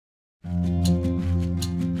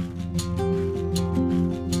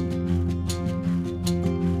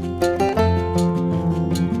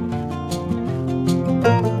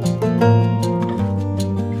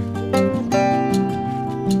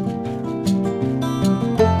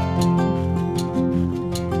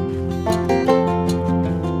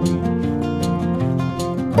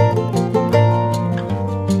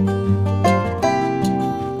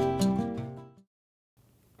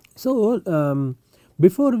So,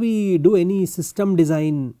 before we do any system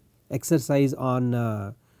design exercise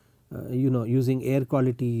on using air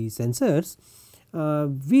quality sensors,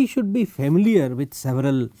 we should be familiar with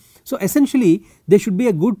several. So, essentially there should be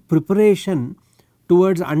a good preparation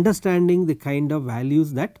towards understanding the kind of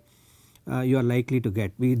values that you are likely to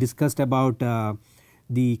get. We discussed about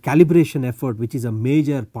the calibration effort, which is a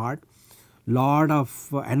major part. Lot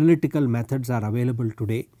of analytical methods are available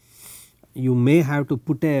today. You may have to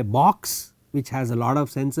put a box which has a lot of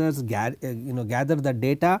sensors, gather the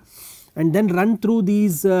data and then run through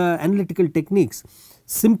these analytical techniques.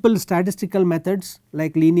 Simple statistical methods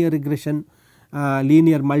like linear regression,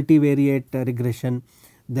 linear multivariate regression,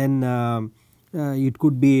 then it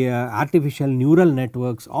could be artificial neural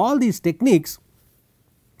networks. All these techniques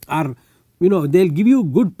are, they will give you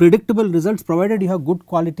good predictable results provided you have good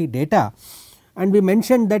quality data, and we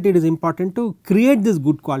mentioned that it is important to create this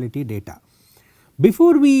good quality data.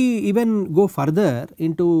 Before we even go further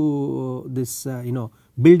into this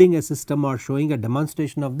building a system or showing a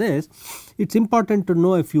demonstration of this, it is important to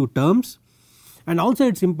know a few terms, and also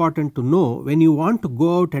it is important to know when you want to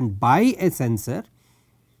go out and buy a sensor,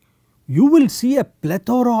 you will see a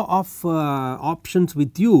plethora of options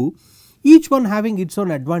with you, each one having its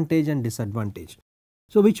own advantage and disadvantage.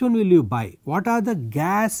 So, which one will you buy? What are the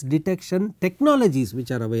gas detection technologies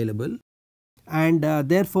which are available, and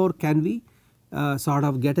therefore can we sort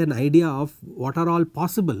of get an idea of what are all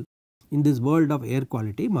possible in this world of air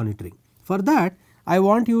quality monitoring. For that, I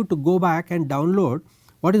want you to go back and download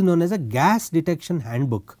what is known as a gas detection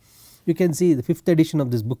handbook. You can see the 5th edition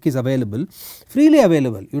of this book is available, freely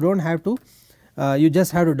available. You do not have to, you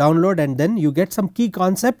just have to download, and then you get some key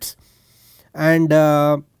concepts and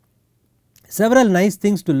several nice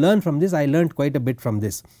things to learn from this. I learned quite a bit from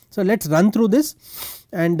this. So, let us run through this,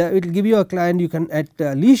 and it will give you a client, you can at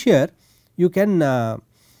leisure you can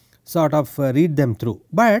sort of read them through.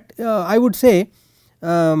 But I would say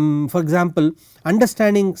for example,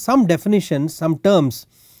 understanding some definitions, some terms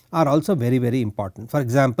are also very important. For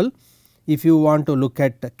example, if you want to look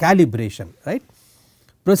at calibration, right,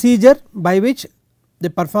 procedure by which the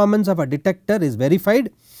performance of a detector is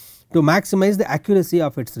verified to maximize the accuracy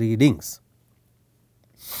of its readings.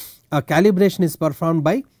 A calibration is performed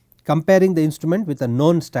by comparing the instrument with a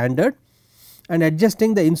known standard and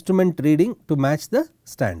adjusting the instrument reading to match the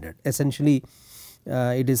standard. Essentially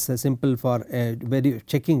it is simple for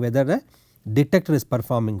checking whether the detector is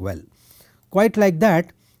performing well. Quite like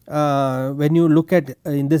that, when you look at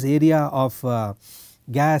in this area of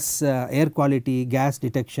gas air quality, gas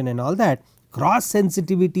detection and all that, cross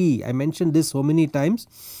sensitivity, I mentioned this so many times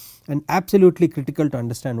and absolutely critical to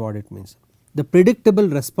understand what it means. The predictable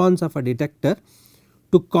response of a detector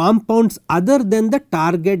to compounds other than the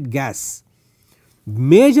target gas.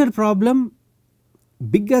 Major problem,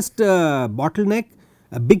 biggest bottleneck,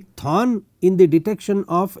 a big thorn in the detection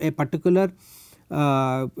of a particular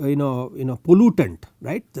pollutant,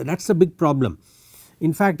 right. So, that is a big problem.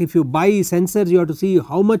 In fact, if you buy sensors, you have to see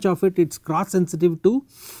how much of it is cross sensitive to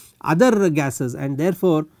other gases, and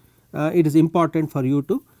therefore it is important for you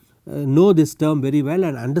to know this term very well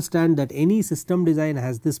and understand that any system design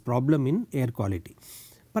has this problem in air quality.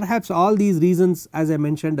 Perhaps all these reasons, as I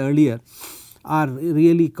mentioned earlier, are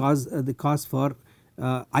really the cause for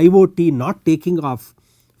IoT not taking off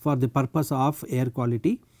for the purpose of air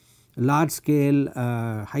quality. Large scale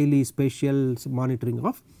highly spatial monitoring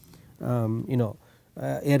of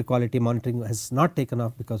air quality monitoring has not taken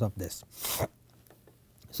off because of this.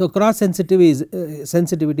 So, cross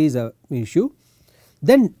sensitivity is a issue.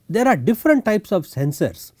 Then there are different types of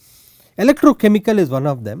sensors. Electrochemical is one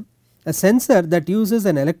of them, a sensor that uses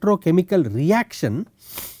an electrochemical reaction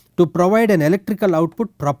to provide an electrical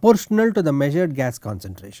output proportional to the measured gas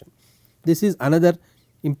concentration. This is another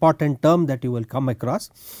important term that you will come across.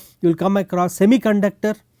 You will come across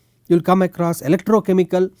semiconductor, you will come across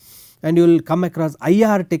electrochemical, and you will come across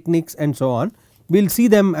IR techniques and so on. We will see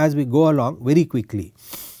them as we go along very quickly.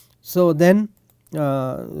 So, then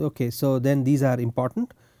so then these are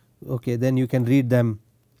important, then you can read them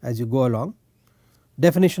as you go along.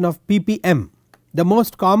 Definition of ppm, the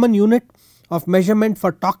most common unit of measurement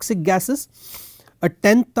for toxic gases, a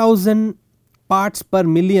 10,000 parts per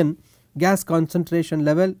million gas concentration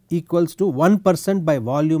level equals to 1% by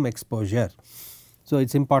volume exposure. So it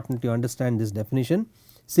is important to understand this definition.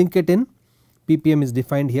 Sink it in, ppm is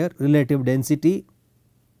defined here, relative density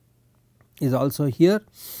is also here,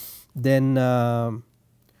 then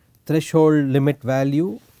threshold limit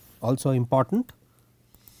value also important,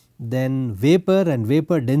 then vapor and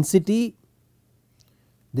vapor density,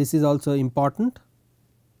 this is also important,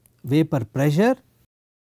 vapor pressure.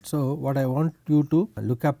 So what I want you to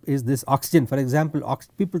look up is this oxygen. For example,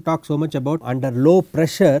 people talk so much about under low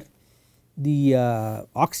pressure the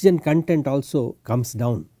oxygen content also comes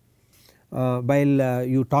down. While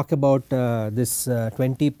you talk about this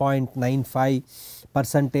 20.95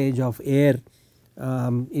 percentage of air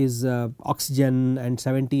is oxygen and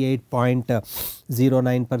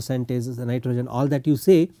 78.09% is nitrogen, all that you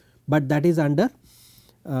say, but that is under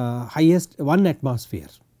highest 1 atmosphere,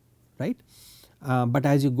 right. But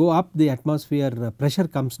as you go up the atmosphere pressure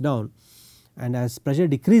comes down, and as pressure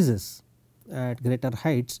decreases at greater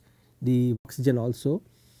heights the oxygen also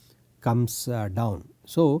comes down.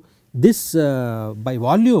 So this by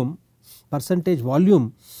volume, percentage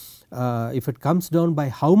volume, if it comes down by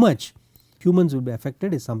how much humans will be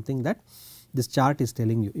affected is something that this chart is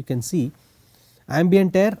telling you. You can see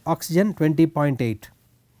ambient air oxygen 20.8,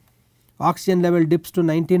 oxygen level dips to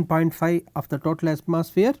 19.5 of the total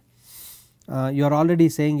atmosphere, you are already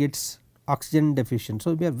saying it is oxygen deficient.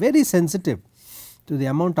 So we are very sensitive to the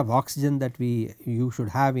amount of oxygen that you should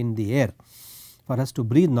have in the air for us to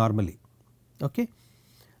breathe normally. Okay.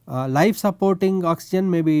 Life supporting oxygen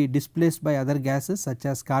may be displaced by other gases such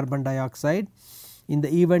as carbon dioxide in the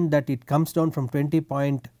event that it comes down from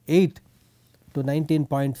 20.8 to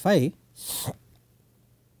 19.5.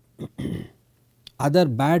 Other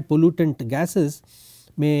bad pollutant gases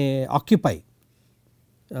may occupy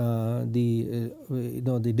the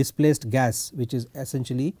displaced gas, which is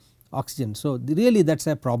essentially oxygen. So really that is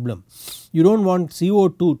a problem. You do not want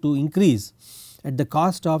CO2 to increase at the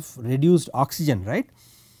cost of reduced oxygen, right.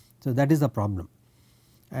 So that is the problem,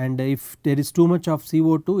 and if there is too much of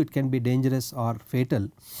CO2 it can be dangerous or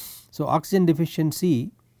fatal. So oxygen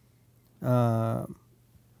deficiency is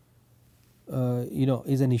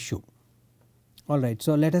an issue. Alright,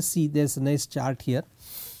 so let us see, there is a nice chart here.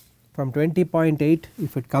 From 20.8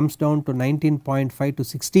 if it comes down to 19.5 to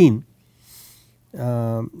 16,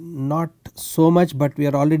 not so much, but we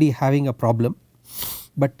are already having a problem.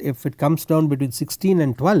 But if it comes down between 16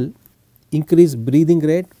 and 12, increased breathing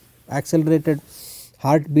rate, accelerated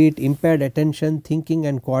heartbeat, impaired attention, thinking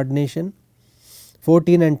and coordination.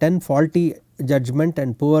 14 and 10, faulty judgment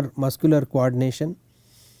and poor muscular coordination,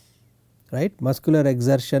 right, muscular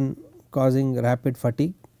exertion causing rapid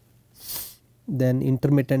fatigue, then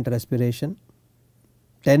intermittent respiration.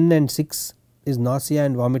 10 and 6 is nausea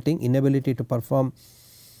and vomiting, inability to perform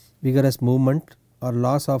vigorous movement or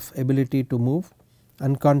loss of ability to move,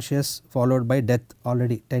 unconscious followed by death,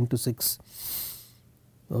 already 10 to 6.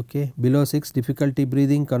 Okay. Below 6, difficulty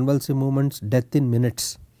breathing, convulsive movements, death in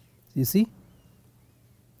minutes. You see,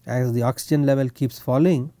 as the oxygen level keeps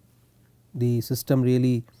falling the system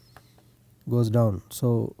really goes down.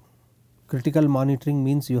 So critical monitoring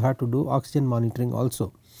means you have to do oxygen monitoring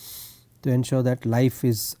also to ensure that life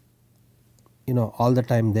is all the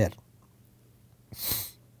time there.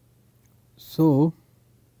 So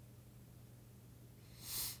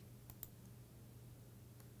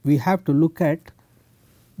we have to look at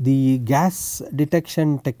the gas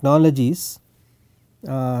detection technologies.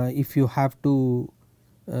 If you have to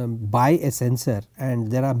buy a sensor, and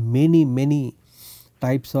there are many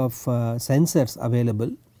types of sensors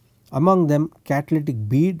available, among them catalytic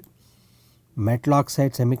bead, metal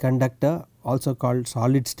oxide semiconductor also called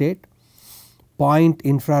solid state, point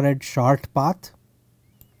infrared short path,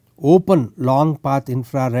 open long path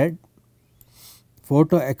infrared,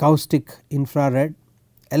 photoacoustic infrared,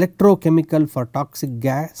 electrochemical for toxic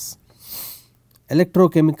gas,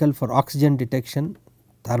 electrochemical for oxygen detection,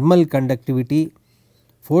 thermal conductivity,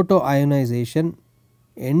 photoionization,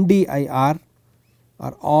 NDIR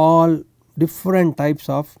are all different types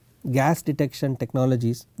of gas detection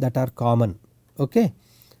technologies that are common. Okay.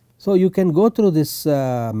 So you can go through this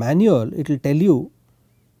manual, it will tell you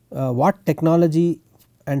what technology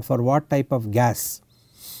and for what type of gas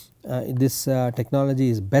this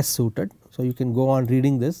technology is best suited. So you can go on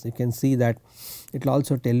reading this, you can see that it will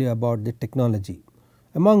also tell you about the technology.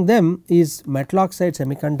 Among them is metal oxide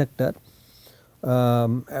semiconductor,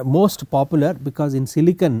 most popular because in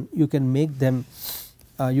silicon you can make them,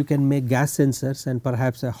 you can make gas sensors and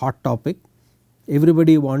perhaps a hot topic.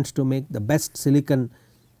 Everybody wants to make the best silicon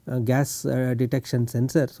gas detection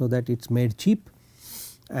sensor so that it is made cheap,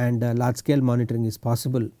 and large scale monitoring is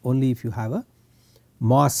possible only if you have a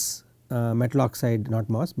MOS metal oxide, not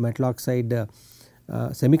MOS, metal oxide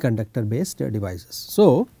semiconductor based devices.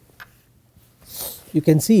 So, you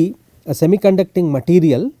can see a semiconducting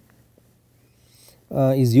material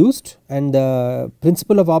is used, and the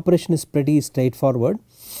principle of operation is pretty straightforward.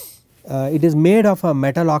 It is made of a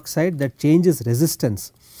metal oxide that changes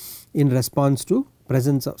resistance in response to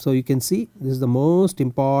presence of. So, you can see this is the most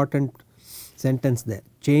important sentence there,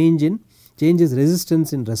 changes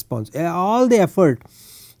resistance in response. All the effort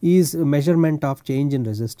is measurement of change in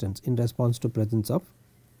resistance in response to presence of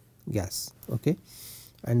gas, okay.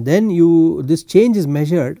 And then this change is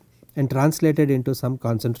measured and translated into some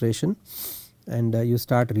concentration, and you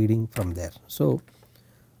start reading from there. So,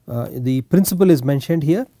 the principle is mentioned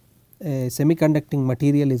here. A semiconducting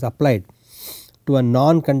material is applied to a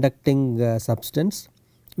non-conducting substance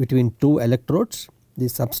between two electrodes. The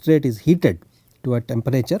substrate is heated to a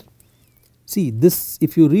temperature. See this,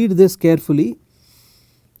 if you read this carefully,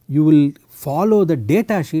 you will follow the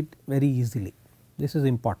data sheet very easily. This is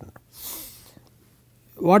important.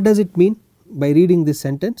 What does it mean by reading this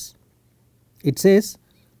sentence? It says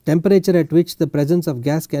temperature at which the presence of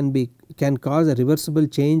gas can cause a reversible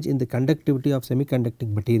change in the conductivity of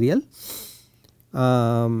semiconducting material.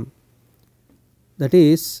 That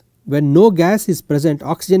is, when no gas is present,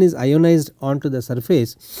 oxygen is ionized onto the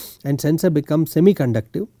surface and sensor becomes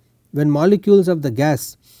semiconductive. When molecules of the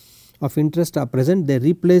gas of interest are present, they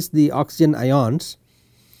replace the oxygen ions,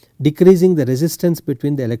 decreasing the resistance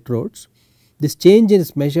between the electrodes. This change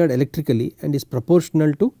is measured electrically and is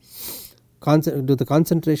proportional to the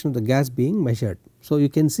concentration of the gas being measured. So, you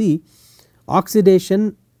can see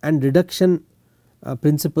oxidation and reduction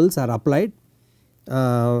principles are applied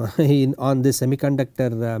on this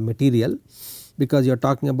semiconductor material, because you are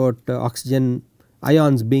talking about oxygen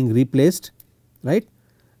ions being replaced, right,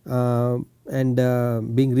 and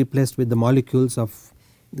being replaced with the molecules of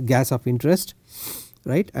the gas of interest,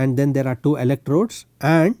 right, and then there are two electrodes,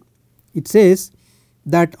 and it says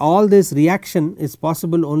that all this reaction is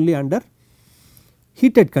possible only under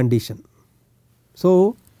heated condition.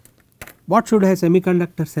 So, what should a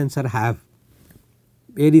semiconductor sensor have?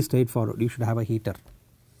 Very straightforward, you should have a heater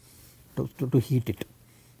to heat it.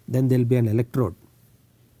 Then there will be an electrode,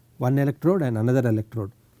 one electrode and another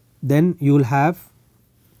electrode. Then you will have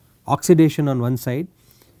oxidation on one side,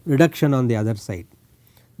 reduction on the other side.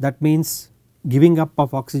 That means giving up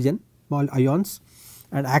of oxygen ions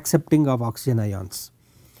and accepting of oxygen ions.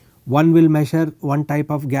 One will measure one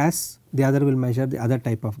type of gas, the other will measure the other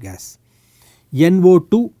type of gas.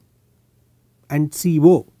 NO2 and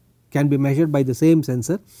CO can be measured by the same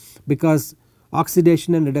sensor, because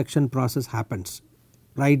oxidation and reduction process happens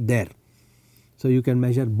right there. So, you can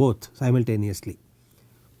measure both simultaneously,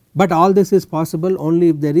 but all this is possible only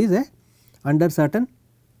if there is a under certain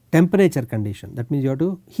temperature condition. That means you have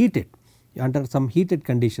to heat it under some heated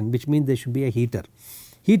condition, which means there should be a heater.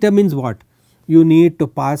 Heater means what? You need to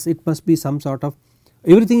pass, it must be some sort of,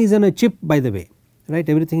 everything is on a chip by the way, right,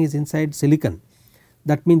 everything is inside silicon.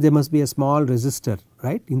 That means there must be a small resistor,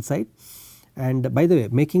 right, inside. And by the way,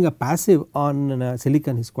 making a passive on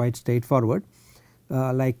silicon is quite straightforward,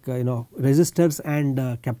 resistors and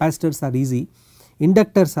capacitors are easy,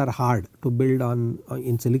 inductors are hard to build on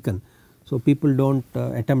in silicon. So, people do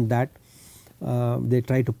not attempt that, they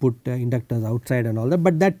try to put inductors outside and all that,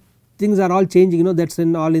 but that things are all changing, that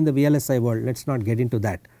is all in the VLSI world, let us not get into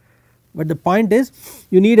that. But the point is,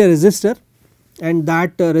 you need a resistor, and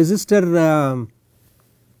that resistor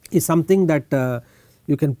is something that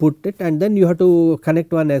you can put it, and then you have to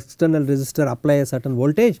connect one external resistor, apply a certain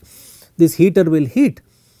voltage, this heater will heat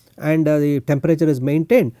and the temperature is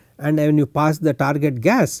maintained, and when you pass the target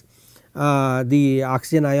gas, the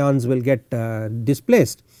oxygen ions will get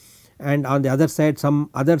displaced, and on the other side some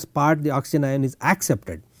other part the oxygen ion is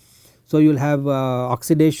accepted. So, you will have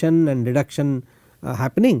oxidation and reduction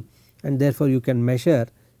happening, and therefore, you can measure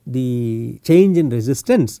the change in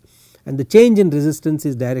resistance, and the change in resistance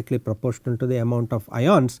is directly proportional to the amount of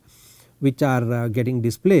ions which are getting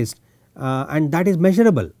displaced, and that is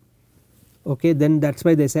measurable. Okay, then that is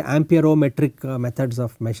why they say amperometric methods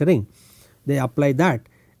of measuring, they apply that,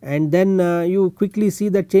 and then you quickly see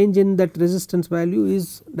that change in that resistance value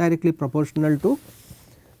is directly proportional to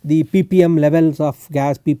the ppm levels of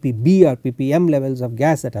gas, ppb or ppm levels of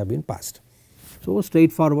gas that have been passed. So,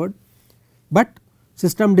 straightforward, but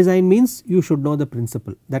system design means you should know the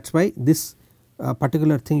principle, that is why this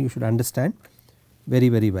particular thing you should understand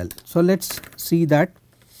very well. So, let us see that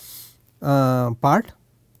part.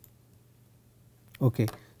 Okay.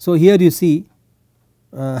 So, here you see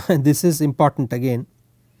this is important again,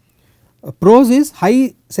 Pros is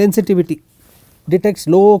high sensitivity, detects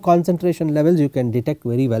low concentration levels, you can detect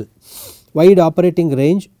very well, wide operating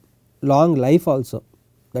range, long life also,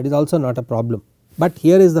 that is also not a problem. But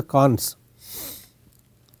here is the cons,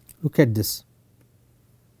 look at this,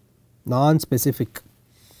 non-specific,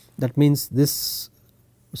 that means this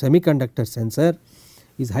semiconductor sensor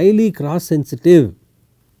is highly cross sensitive,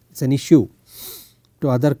 it is an issue to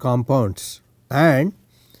other compounds, and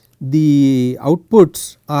the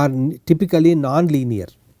outputs are typically non-linear,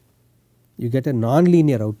 you get a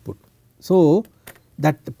non-linear output. So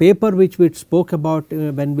that paper which we spoke about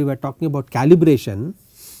when we were talking about calibration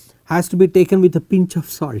has to be taken with a pinch of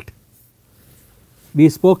salt. We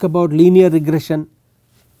spoke about linear regression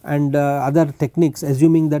and other techniques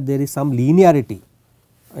assuming that there is some linearity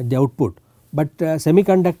at the output, but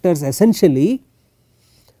semiconductors essentially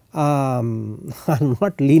are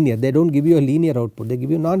not linear, they do not give you a linear output, they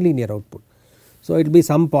give you non-linear output. So it will be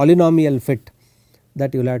some polynomial fit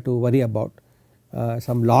that you will have to worry about,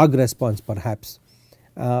 some log response perhaps.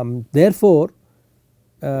 Therefore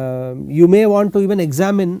you may want to even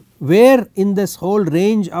examine where in this whole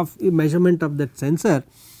range of measurement of that sensor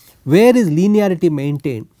where is linearity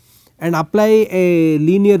maintained and apply a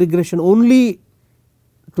linear regression only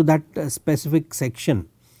to that specific section.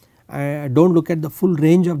 Do not look at the full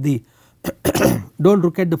range of the do not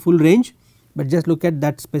look at the full range, but just look at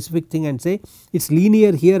that specific thing and say it is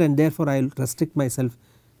linear here, and therefore I will restrict myself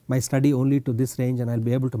my study only to this range and I will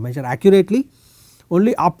be able to measure accurately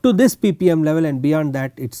only up to this ppm level, and beyond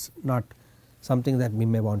that it is not something that we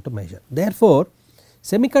may want to measure. Therefore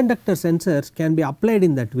semiconductor sensors can be applied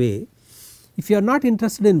in that way. If you are not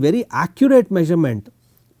interested in very accurate measurement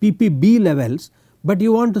ppb levels, but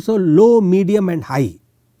you want to show low, medium and high,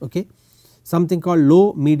 okay, something called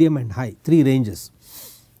low, medium and high, 3 ranges,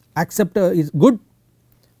 is good,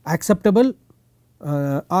 acceptable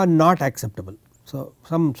or not acceptable. So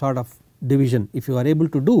some sort of division if you are able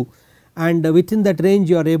to do, and within that range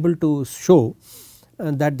you are able to show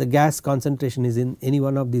that the gas concentration is in any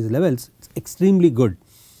one of these levels, it is extremely good.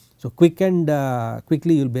 So quick and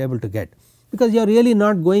quickly you will be able to get, because you are really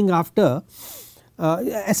not going after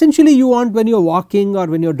essentially you want, when you are walking or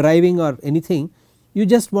when you are driving or anything, you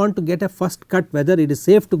just want to get a first cut whether it is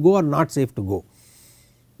safe to go or not safe to go,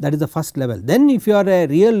 that is the first level. Then if you are a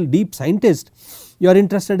real deep scientist, you are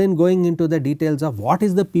interested in going into the details of what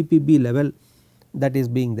is the ppb level that is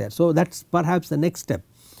being there. So that is perhaps the next step,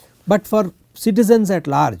 but for citizens at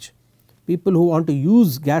large, people who want to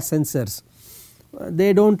use gas sensors,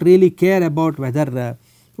 they do not really care about whether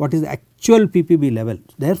what is the actual ppb level.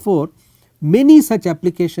 Therefore many such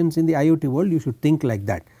applications in the IoT world you should think like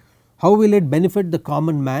that, how will it benefit the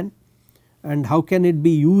common man and how can it be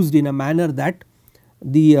used in a manner that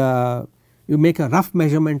the you make a rough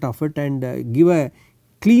measurement of it and give a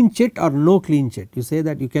clean chit or no clean chit. You say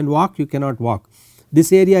that you can walk, you cannot walk,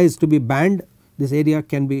 this area is to be banned, this area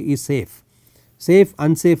can be is safe,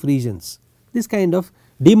 unsafe regions, this kind of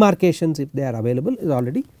demarcations if they are available is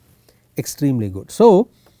already extremely good. So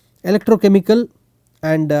electrochemical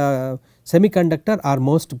and semiconductor are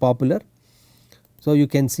most popular. So you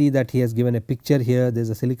can see that he has given a picture here, there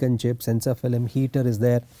is a silicon chip, sensor film, heater is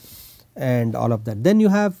there and all of that. Then you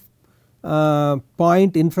have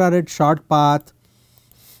point, infrared, short path,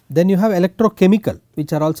 then you have electrochemical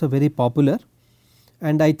which are also very popular,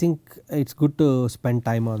 and I think it is good to spend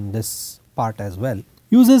time on this part as well.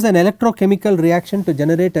 Uses an electrochemical reaction to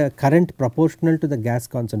generate a current proportional to the gas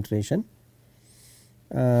concentration,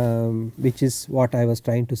 which is what I was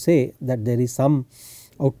trying to say, that there is some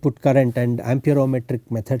output current and amperometric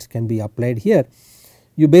methods can be applied here.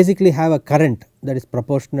 You basically have a current that is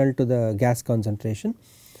proportional to the gas concentration,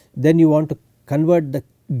 then you want to convert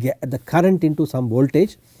the current into some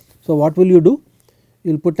voltage. So what will you do?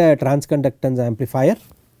 You will put a transconductance amplifier,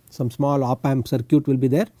 some small op amp circuit will be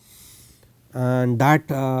there, and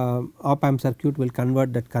that op amp circuit will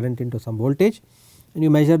convert that current into some voltage, and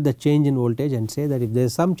you measure the change in voltage and say that if there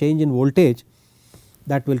is some change in voltage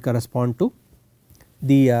that will correspond to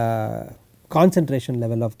the concentration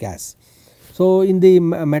level of gas. So in the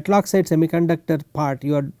metal oxide semiconductor part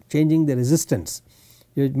you are changing the resistance,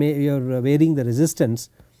 you are varying the resistance,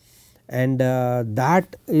 and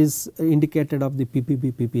that is indicated of the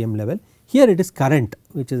ppb ppm level. Here it is current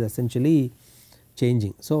which is essentially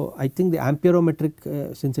changing. So I think the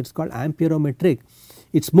amperometric since it is called amperometric,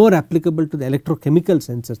 it is more applicable to the electrochemical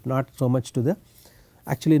sensors, not so much to the,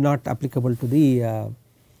 actually not applicable to the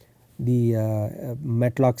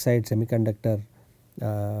metal oxide semiconductor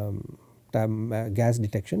gas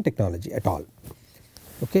detection technology at all.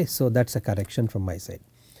 Okay, so that is a correction from my side.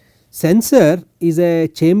 Sensor is a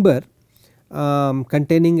chamber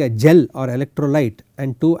containing a gel or electrolyte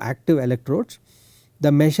and 2 active electrodes,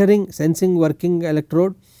 the measuring sensing working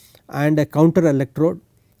electrode and a counter electrode.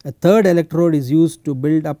 A third electrode is used to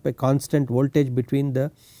build up a constant voltage between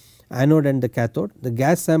the anode and the cathode. The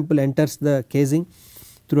gas sample enters the casing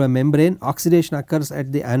through a membrane, oxidation occurs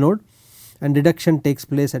at the anode and reduction takes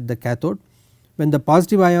place at the cathode. When the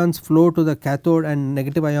positive ions flow to the cathode and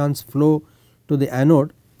negative ions flow to the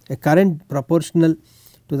anode, a current proportional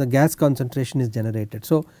to the gas concentration is generated.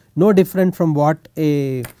 So, no different from what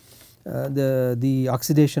a the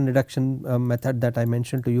oxidation reduction method that I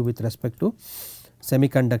mentioned to you with respect to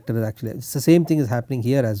semiconductor. Actually it is the same thing is happening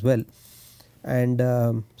here as well. And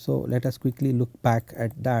so let us quickly look back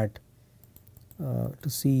at that to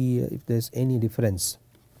see if there is any difference.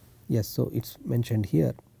 Yes, so it is mentioned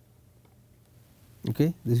here.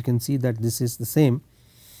 Okay, this you can see that this is the same.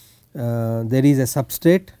 There is a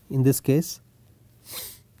substrate in this case,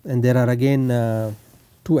 and there are again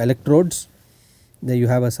 2 electrodes. There you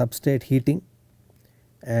have a substrate heating,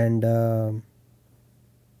 and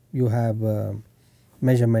you have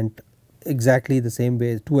measurement exactly the same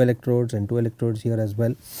way, 2 electrodes and 2 electrodes here as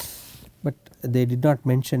well, but they did not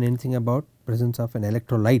mention anything about presence of an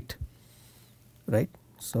electrolyte, right.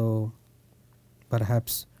 So,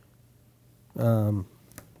 perhaps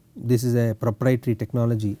this is a proprietary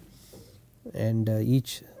technology, and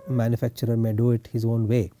each manufacturer may do it his own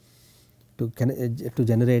way to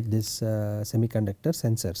generate this semiconductor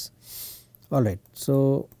sensors. Alright.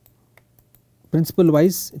 So, principle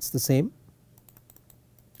wise it is the same.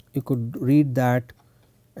 You could read that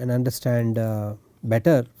and understand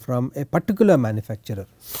better from a particular manufacturer.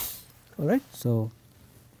 Alright. So,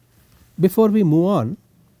 before we move on,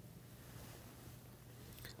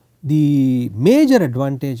 the major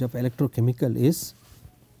advantage of electrochemical is,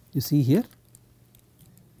 you see here,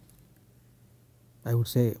 I would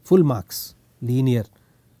say full marks linear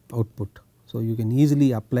output. So, you can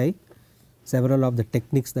easily apply several of the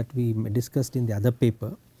techniques that we discussed in the other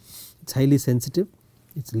paper. It is highly sensitive,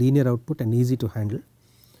 it is linear output and easy to handle.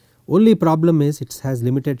 Only problem is it has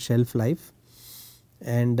limited shelf life,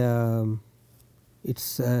 and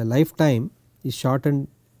its lifetime is shortened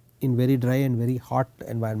in very dry and very hot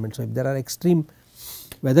environment. So, if there are extreme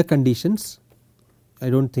weather conditions,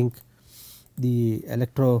 I do not think the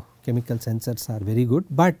electrochemical sensors are very good,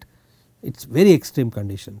 but it is very extreme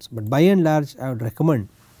conditions. But by and large I would recommend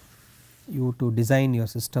you to design your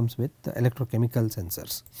systems with the electrochemical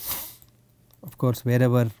sensors. Of course,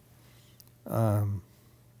 wherever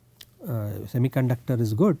semiconductor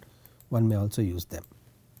is good, one may also use them.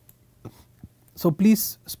 So,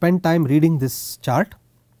 please spend time reading this chart,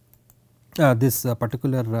 this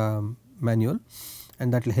particular manual,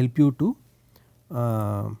 and that will help you to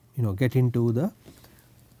get into the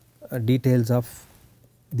details of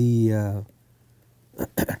the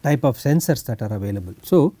type of sensors that are available.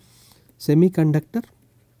 So, semiconductor,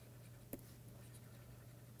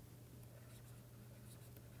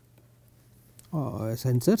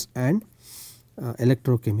 sensors and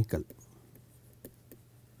electrochemical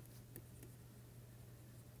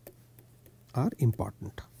are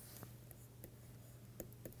important,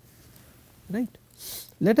 right.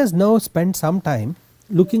 Let us now spend some time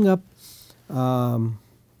looking up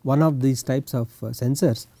one of these types of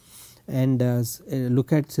sensors and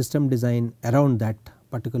look at system design around that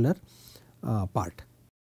particular part.